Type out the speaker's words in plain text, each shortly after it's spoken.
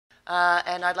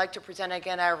And I'd like to present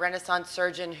again our Renaissance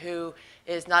surgeon who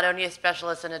is not only a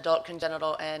specialist in adult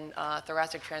congenital and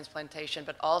thoracic transplantation,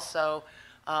 but also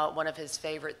one of his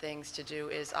favorite things to do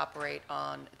is operate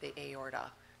on the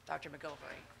aorta. Dr.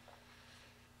 MacGillivray.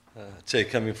 I'd say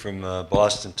coming from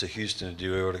Boston to Houston to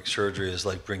do aortic surgery is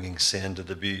like bringing sand to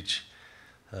the beach.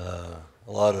 A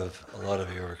lot of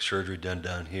aortic surgery done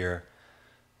down here.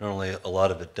 Not only a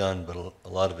lot of it done, but a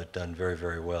lot of it done very,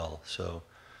 very well. So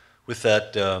with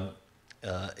that,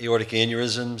 aortic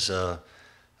aneurysms,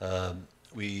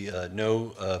 we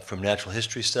know from natural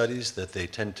history studies that they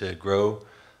tend to grow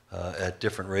at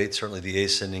different rates. Certainly the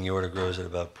ascending aorta grows at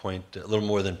about a little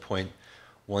more than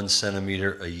 0.1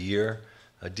 centimeter a year.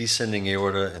 Descending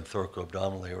aorta and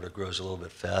thoracoabdominal aorta grows a little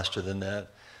bit faster than that.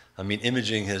 I mean,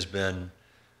 imaging has been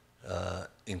an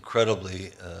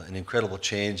incredible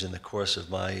change in the course of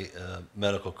my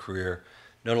medical career.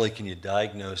 Not only can you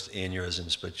diagnose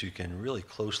aneurysms, but you can really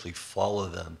closely follow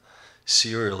them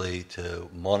serially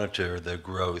to monitor their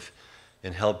growth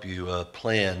and help you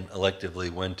plan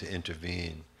electively when to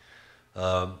intervene.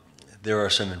 There are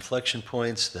some inflection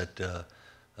points that,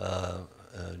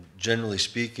 generally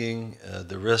speaking,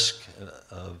 the risk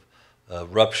of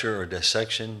rupture or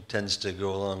dissection tends to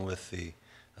go along with the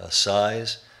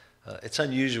size. It's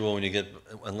unusual when you get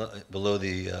below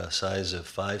the size of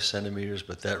 5 centimeters,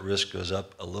 but that risk goes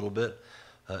up a little bit.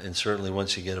 And certainly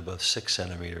once you get above 6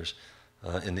 centimeters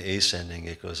in the ascending,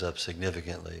 it goes up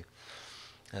significantly.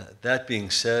 That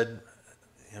being said,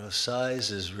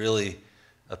 size is really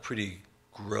a pretty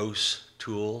gross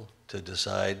tool to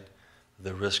decide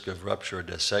the risk of rupture or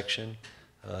dissection.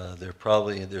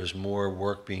 There's more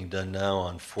work being done now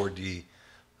on 4D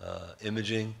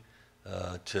imaging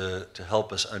to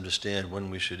help us understand when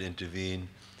we should intervene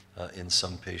in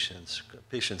some patients.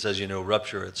 Patients, as you know,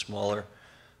 rupture at smaller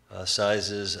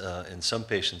sizes, and some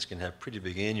patients can have pretty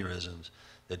big aneurysms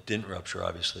that didn't rupture,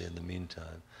 obviously, in the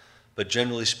meantime. But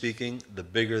generally speaking, the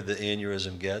bigger the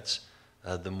aneurysm gets,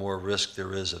 the more risk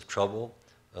there is of trouble,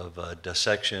 of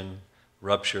dissection,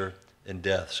 rupture, and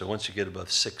death. So once you get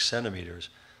above 6 centimeters,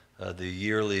 the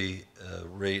yearly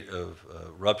rate of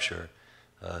rupture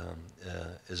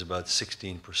is about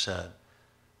 16%.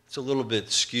 It's a little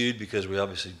bit skewed because we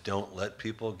obviously don't let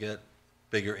people get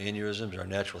bigger aneurysms. Our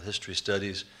natural history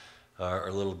studies are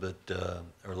a little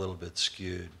bit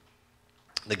skewed.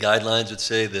 The guidelines would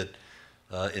say that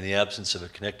in the absence of a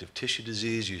connective tissue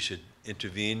disease, you should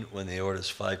intervene when the aorta is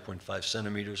 5.5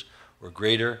 centimeters or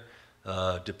greater,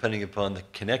 depending upon the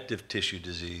connective tissue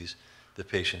disease the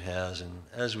patient has. And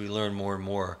as we learn more and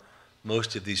more,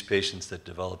 most of these patients that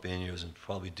develop aneurysms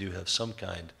probably do have some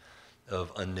kind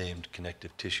of unnamed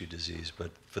connective tissue disease.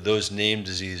 But for those named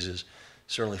diseases,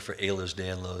 certainly for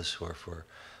Ehlers-Danlos or for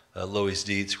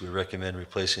Loeys-Dietz, we recommend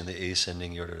replacing the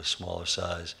ascending aorta to a smaller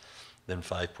size than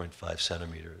 5.5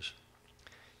 centimeters.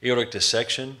 Aortic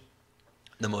dissection,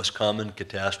 the most common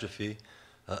catastrophe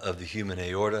of the human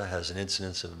aorta, has an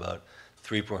incidence of about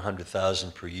 3 per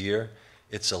 100,000 per year.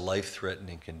 It's a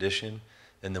life-threatening condition,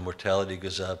 and the mortality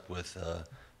goes up with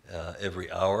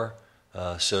every hour.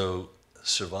 So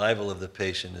survival of the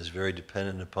patient is very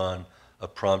dependent upon a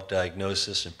prompt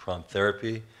diagnosis and prompt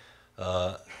therapy.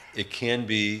 It can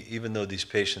be, even though these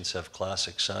patients have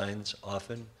classic signs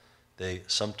often, they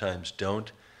sometimes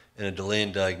don't, and a delay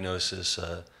in diagnosis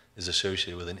is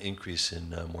associated with an increase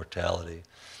in mortality.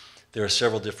 There are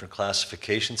several different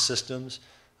classification systems.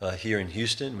 Here in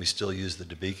Houston, we still use the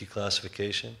DeBakey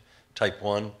classification. Type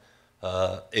 1,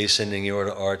 ascending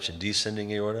aorta arch and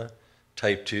descending aorta.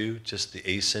 Type 2, just the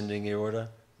ascending aorta,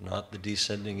 not the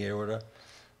descending aorta.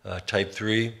 Type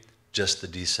 3, just the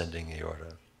descending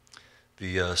aorta.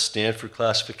 The Stanford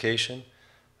classification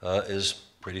is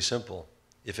pretty simple.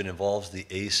 If it involves the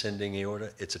ascending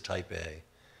aorta, it's a type A.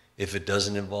 If it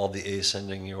doesn't involve the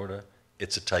ascending aorta,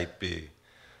 it's a type B.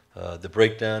 The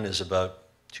breakdown is about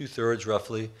 2/3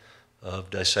 roughly of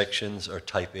dissections are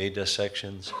type A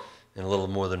dissections, and a little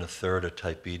more than 1/3 are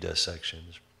type B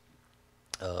dissections.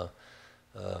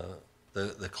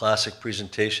 The classic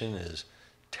presentation is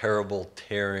terrible,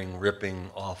 tearing, ripping,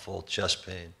 awful chest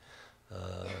pain.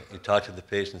 You talk to the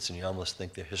patients and you almost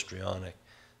think they're histrionic,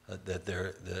 and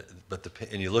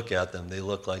you look at them, they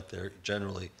look like they're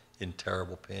generally in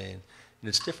terrible pain. And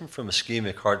it's different from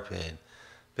ischemic heart pain.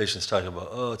 Patients talk about,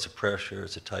 oh, it's a pressure,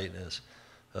 it's a tightness.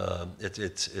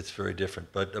 It's very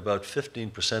different. But about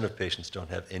 15% of patients don't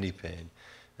have any pain,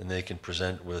 and they can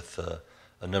present with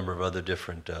a number of other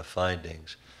different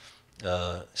findings.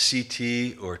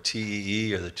 CT or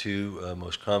TEE are the two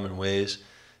most common ways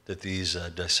that these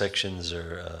dissections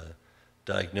are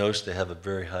diagnosed. They have a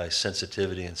very high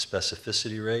sensitivity and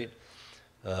specificity rate.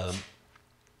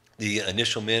 The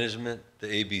initial management,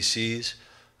 the ABCs,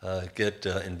 get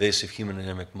invasive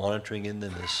hemodynamic monitoring in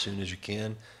them as soon as you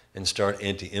can and start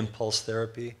anti-impulse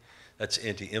therapy. That's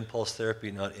anti-impulse therapy,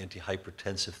 not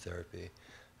antihypertensive therapy.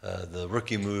 The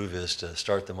rookie move is to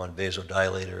start them on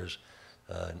vasodilators,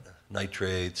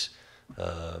 nitrates,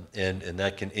 and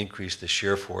that can increase the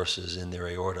shear forces in their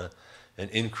aorta and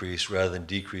increase rather than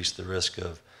decrease the risk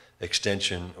of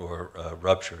extension or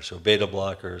rupture. So beta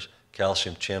blockers,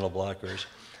 calcium channel blockers.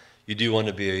 You do want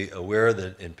to be aware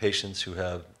that in patients who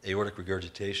have aortic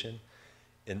regurgitation,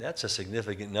 and that's a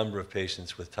significant number of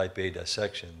patients with type A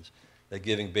dissections, that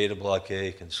giving beta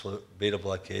blockade can slow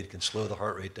the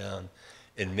heart rate down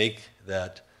and make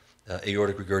that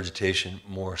aortic regurgitation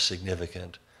more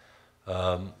significant.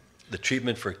 The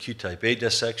treatment for acute type A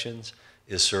dissections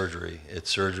is surgery.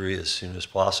 It's surgery as soon as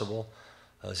possible.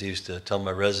 As I used to tell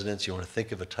my residents, you want to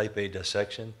think of a type A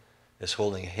dissection as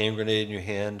holding a hand grenade in your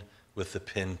hand with the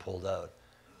pin pulled out.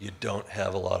 You don't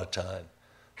have a lot of time.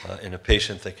 And a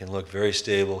patient that can look very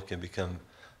stable can become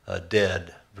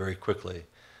dead very quickly.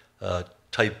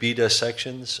 Type B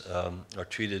dissections are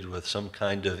treated with some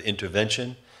kind of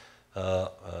intervention,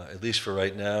 at least for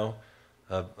right now.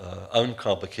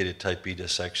 Uncomplicated type B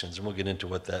dissections, and we'll get into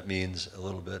what that means a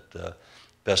little bit,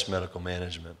 best medical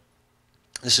management.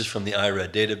 This is from the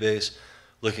IRAD database,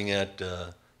 looking at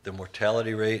the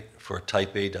mortality rate for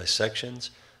type A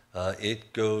dissections.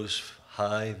 It goes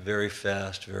high very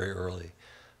fast, very early.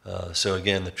 So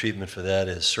again, the treatment for that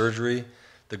is surgery.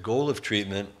 The goal of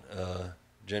treatment,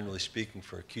 generally speaking,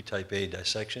 for acute type A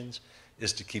dissections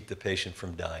is to keep the patient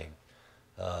from dying.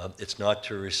 It's not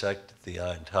to resect the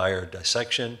entire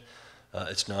dissection.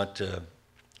 It's not to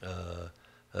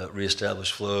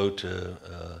reestablish flow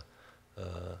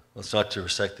it's not to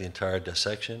resect the entire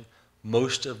dissection.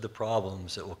 Most of the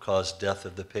problems that will cause death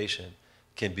of the patient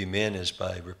can be managed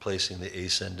by replacing the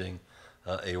ascending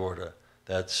aorta.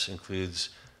 That includes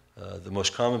the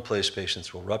most commonplace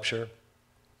patients will rupture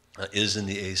is in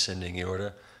the ascending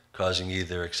aorta, causing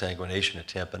either exsanguination or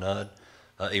tamponade.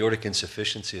 Aortic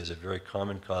insufficiency is a very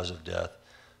common cause of death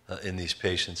in these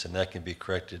patients, and that can be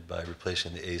corrected by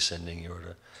replacing the ascending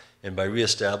aorta. And by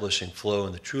reestablishing flow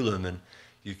in the true lumen,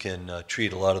 you can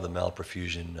treat a lot of the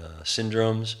malperfusion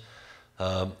syndromes.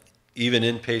 Even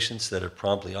in patients that are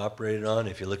promptly operated on,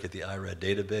 if you look at the IRAD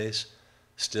database,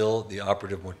 still the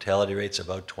operative mortality rate's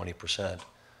about 20%.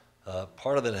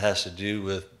 Part of that has to do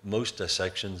with most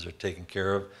dissections are taken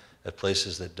care of at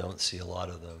places that don't see a lot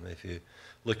of them. If you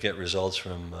look at results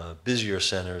from busier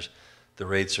centers, the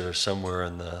rates are somewhere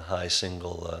in the high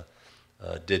single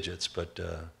digits, but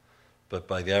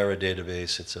by the IRA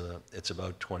database, it's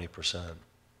about 20%.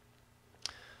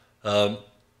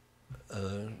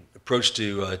 Approach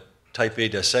to type A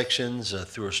dissections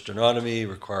through a sternotomy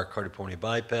require cardiopulmonary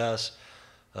bypass.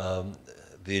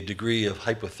 The degree of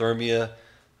hypothermia,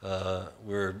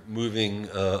 we're moving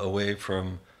away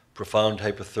from profound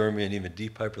hypothermia and even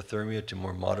deep hypothermia to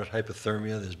more moderate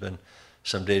hypothermia. There's been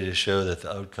some data to show that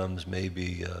the outcomes may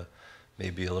be a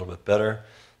little bit better.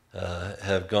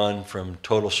 Have gone from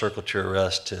total circulatory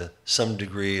arrest to some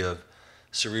degree of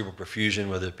cerebral perfusion,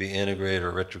 whether it be antegrade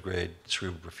or retrograde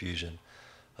cerebral perfusion.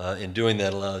 In doing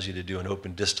that allows you to do an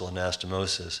open distal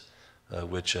anastomosis,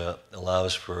 which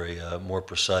allows for a more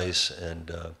precise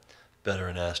and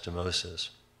better anastomosis.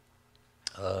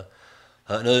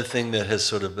 Another thing that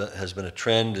has been a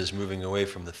trend is moving away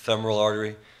from the femoral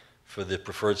artery for the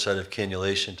preferred site of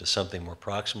cannulation to something more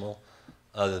proximal,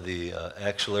 either the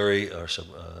axillary or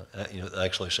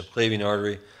axillary subclavian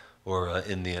artery or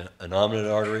in the innominate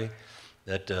artery.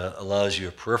 That allows you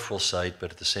a peripheral site, but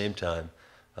at the same time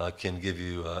can give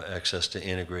you access to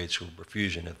antegrade cerebral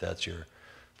perfusion if that's your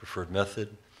preferred method.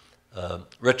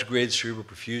 Retrograde cerebral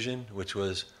perfusion, which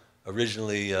was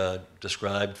originally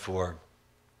described for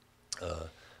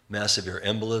massive air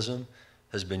embolism,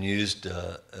 has been used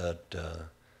at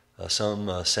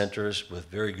some centers with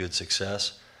very good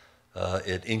success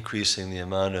at increasing the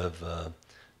amount of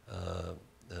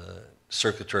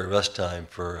circulatory rest time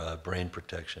for brain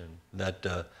protection.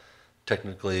 That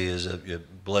technically is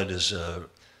blood is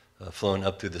flowing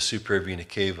up through the superior vena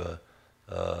cava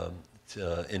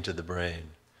into the brain.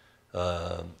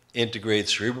 Antegrade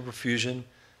cerebral perfusion.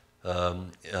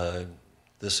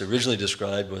 This originally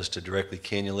described was to directly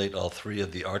cannulate all three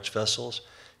of the arch vessels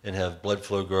and have blood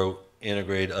flow go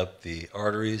antegrade up the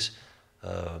arteries.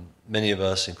 Many of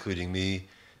us, including me,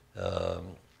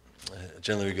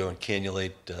 generally we go and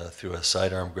cannulate through a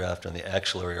sidearm graft on the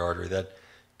axillary artery. That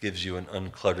gives you an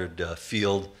uncluttered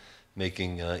field,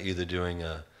 making either doing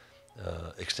a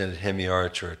extended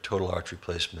hemiarch or a total arch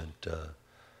replacement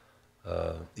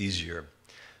easier.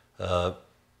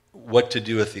 What to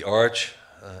do with the arch?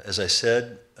 As I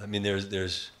said, I mean,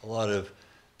 there's a lot of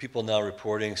people now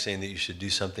reporting saying that you should do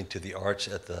something to the arch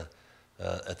at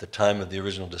the time of the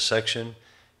original dissection.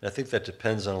 And I think that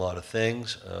depends on a lot of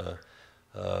things.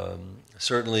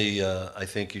 Certainly, I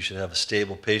think you should have a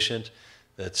stable patient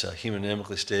that's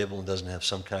hemodynamically stable and doesn't have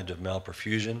some kind of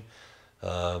malperfusion.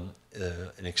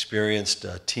 An experienced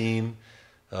team.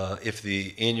 If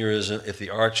the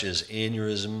arch has an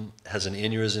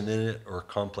aneurysm in it or a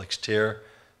complex tear,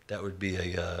 that would be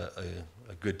a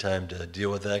good time to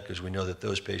deal with that, because we know that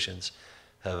those patients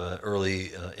have an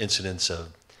early incidence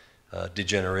of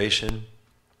degeneration,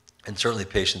 and certainly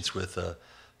patients with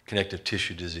connective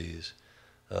tissue disease,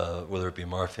 whether it be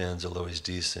Marfan's or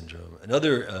Loeys-Dietz syndrome.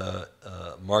 Another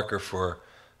marker for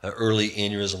early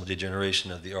aneurysmal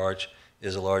degeneration of the arch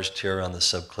is a large tear on the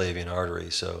subclavian artery.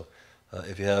 So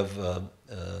if you have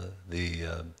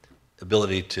the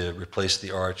ability to replace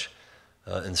the arch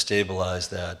and stabilize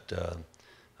that,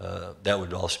 that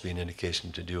would also be an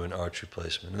indication to do an arch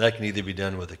replacement. And that can either be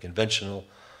done with a conventional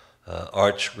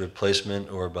arch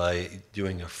replacement or by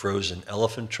doing a frozen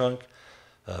elephant trunk.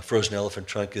 Frozen elephant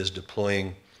trunk is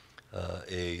deploying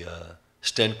a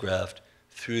stent graft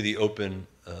through the opened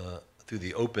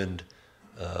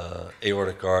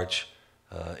aortic arch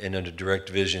and under direct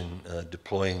vision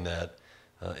deploying that,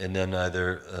 and then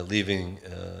either leaving,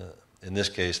 in this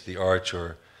case, the arch,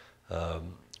 or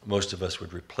most of us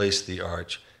would replace the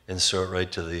arch and sew it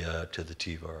right to the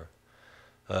TEWAR.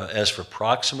 As for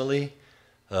proximally,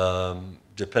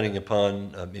 depending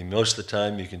upon, I mean, most of the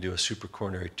time you can do a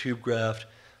supracoronary tube graft.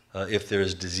 If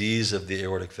there's disease of the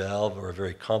aortic valve or a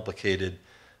very complicated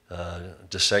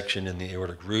dissection in the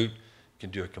aortic root, you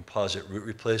can do a composite root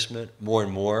replacement. More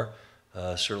and more,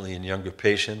 certainly in younger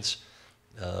patients,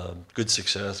 good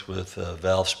success with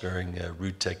valve-sparing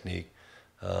root technique,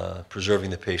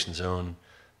 preserving the patient's own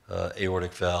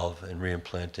aortic valve and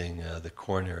reimplanting the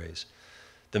coronaries.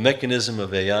 The mechanism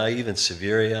of AI, even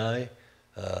severe AI,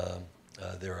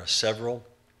 there are several,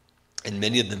 and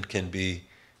many of them can be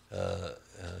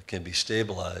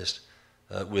stabilized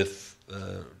with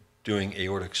doing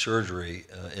aortic surgery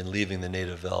and leaving the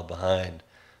native valve behind.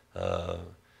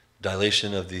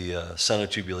 Dilation of the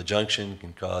sinotubular junction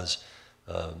can cause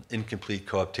incomplete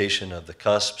coaptation of the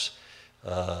cusps.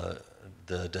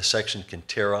 The dissection can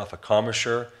tear off a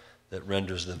commissure that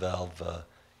renders the valve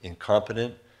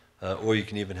incompetent, or you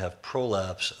can even have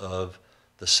prolapse of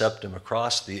the septum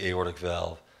across the aortic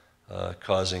valve,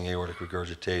 causing aortic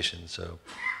regurgitation. So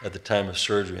at the time of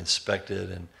surgery, inspect it,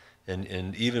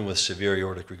 and even with severe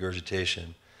aortic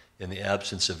regurgitation, in the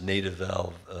absence of native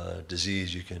valve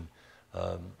disease, you can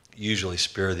usually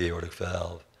spare the aortic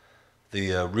valve.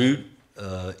 The root,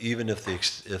 even if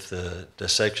the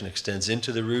dissection extends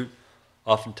into the root,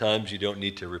 oftentimes you don't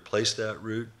need to replace that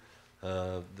root.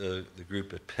 The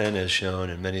group at Penn has shown,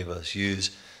 and many of us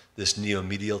use, this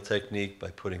neomedial technique by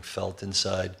putting felt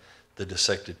inside the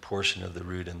dissected portion of the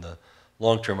root, and the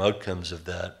long-term outcomes of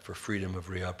that for freedom of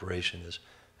reoperation is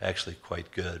actually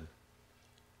quite good.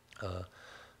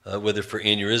 Whether for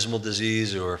aneurysmal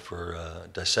disease or for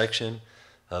dissection,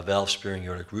 valve-sparing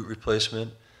aortic root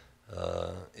replacement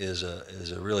is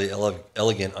a really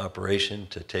elegant operation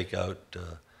to take out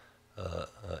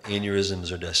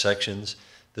aneurysms or dissections.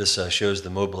 This shows the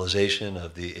mobilization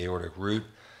of the aortic root,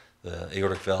 the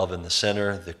aortic valve in the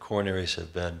center. The coronaries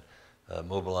have been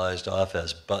mobilized off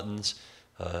as buttons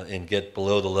and get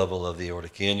below the level of the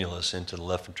aortic annulus into the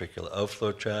left ventricular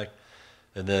outflow tract.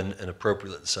 And then an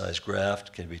appropriate sized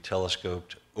graft can be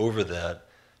telescoped over that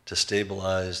to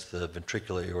stabilize the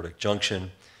ventricular aortic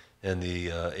junction, and the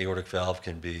aortic valve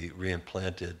can be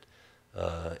reimplanted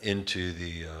into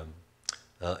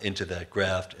that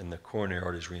graft, and the coronary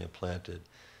artery is reimplanted.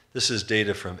 This is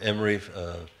data from Emory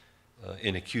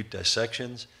in acute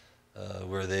dissections,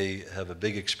 where they have a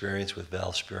big experience with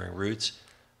valve-sparing roots,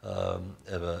 have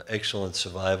an excellent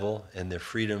survival, and their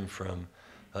freedom from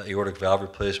aortic valve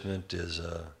replacement is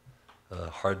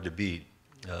hard to beat.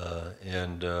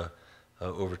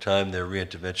 Over time, their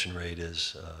reintervention rate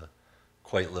is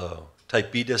quite low.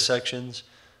 Type B dissections,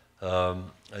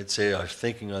 I'd say our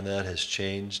thinking on that has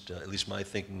changed, at least my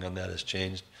thinking on that has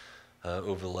changed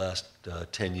over the last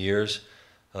 10 years.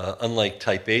 Unlike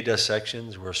type A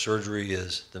dissections, where surgery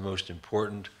is the most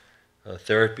important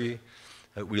therapy,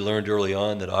 we learned early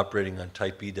on that operating on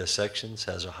type B dissections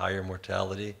has a higher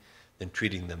mortality than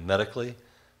treating them medically.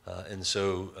 And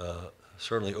so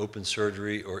certainly open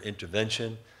surgery or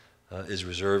intervention is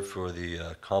reserved for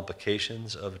the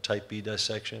complications of a type B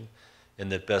dissection,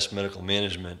 and that best medical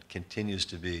management continues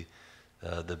to be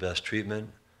the best treatment.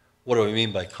 What do I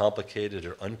mean by complicated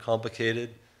or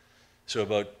uncomplicated? So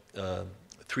about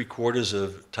 3/4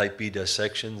 of type B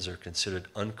dissections are considered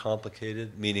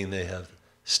uncomplicated, meaning they have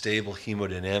stable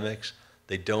hemodynamics.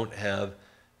 They don't have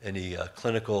any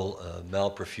clinical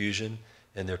malperfusion,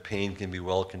 and their pain can be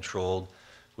well controlled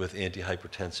with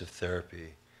antihypertensive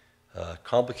therapy.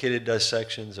 Complicated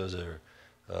dissections, those are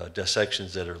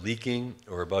dissections that are leaking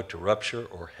or about to rupture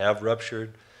or have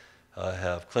ruptured,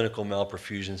 have clinical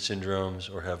malperfusion syndromes,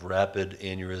 or have rapid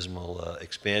aneurysmal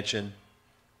expansion.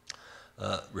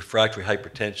 Refractory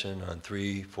hypertension on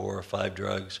 3, 4, or 5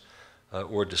 drugs,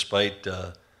 or despite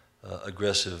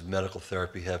aggressive medical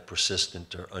therapy, have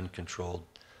persistent or uncontrolled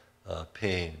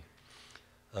pain.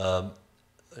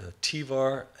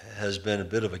 TEWAR has been a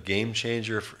bit of a game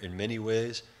changer in many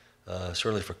ways,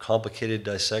 certainly for complicated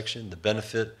dissection. The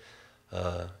benefit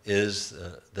is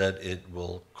that it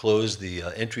will close the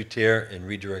entry tear and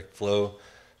redirect flow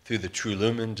through the true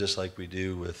lumen, just like we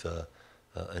do with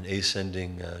an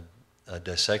ascending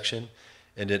dissection,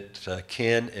 and it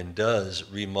can and does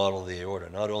remodel the aorta,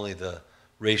 not only the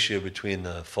ratio between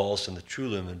the false and the true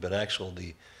lumen, but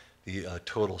actually the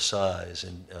total size,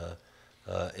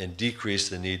 and decrease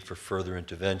the need for further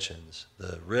interventions.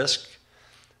 The risk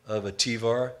of a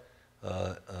TEWAR,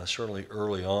 certainly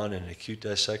early on in acute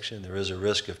dissection, there is a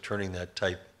risk of turning that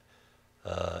type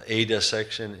A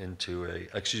dissection into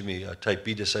a type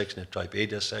B dissection into type A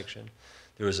dissection.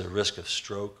 There is a risk of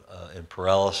stroke and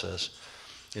paralysis.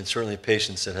 And certainly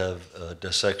patients that have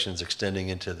dissections extending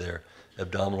into their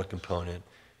abdominal component,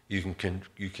 you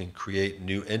can create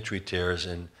new entry tears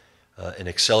and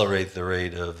accelerate the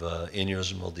rate of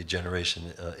aneurysmal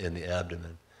degeneration in the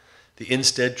abdomen. The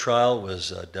INSTEAD trial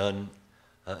was done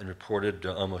and reported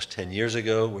almost 10 years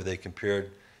ago, where they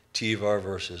compared TEWAR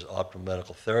versus optimal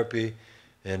medical therapy.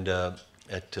 And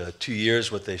at 2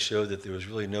 years, what they showed that there was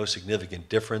really no significant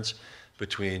difference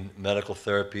between medical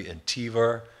therapy and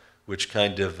TEWAR, which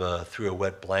kind of threw a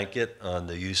wet blanket on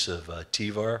the use of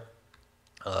TEWAR,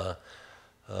 not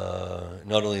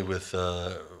only with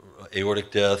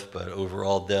aortic death, but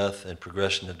overall death and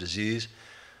progression of disease.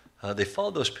 They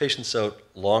followed those patients out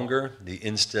longer, the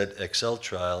INSTEAD XL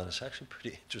trial, and it's actually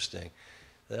pretty interesting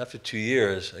that after 2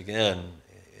 years, again,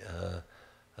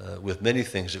 with many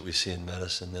things that we see in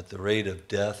medicine, that the rate of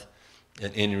death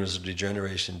and aneurysmal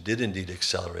degeneration did indeed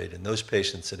accelerate, and those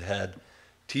patients that had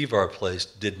TEWAR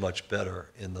placed did much better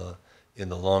in the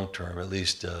long term, at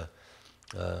least,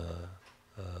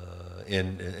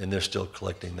 and they're still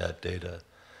collecting that data.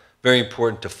 Very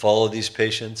important to follow these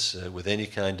patients with any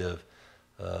kind of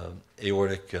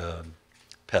aortic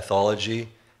pathology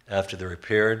after they're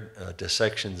repaired.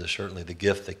 Dissections are certainly the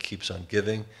gift that keeps on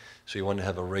giving, so you want to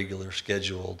have a regular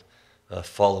scheduled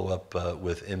follow-up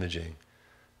with imaging.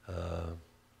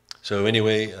 So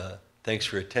anyway, thanks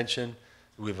for your attention.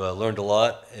 We've learned a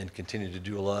lot and continue to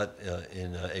do a lot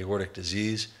in aortic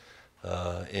disease.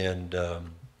 It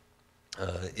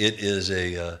is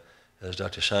as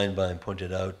Dr. Scheinbein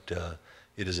pointed out,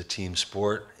 it is a team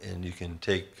sport, and you can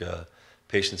take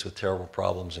patients with terrible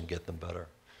problems and get them better.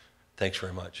 Thanks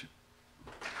very much.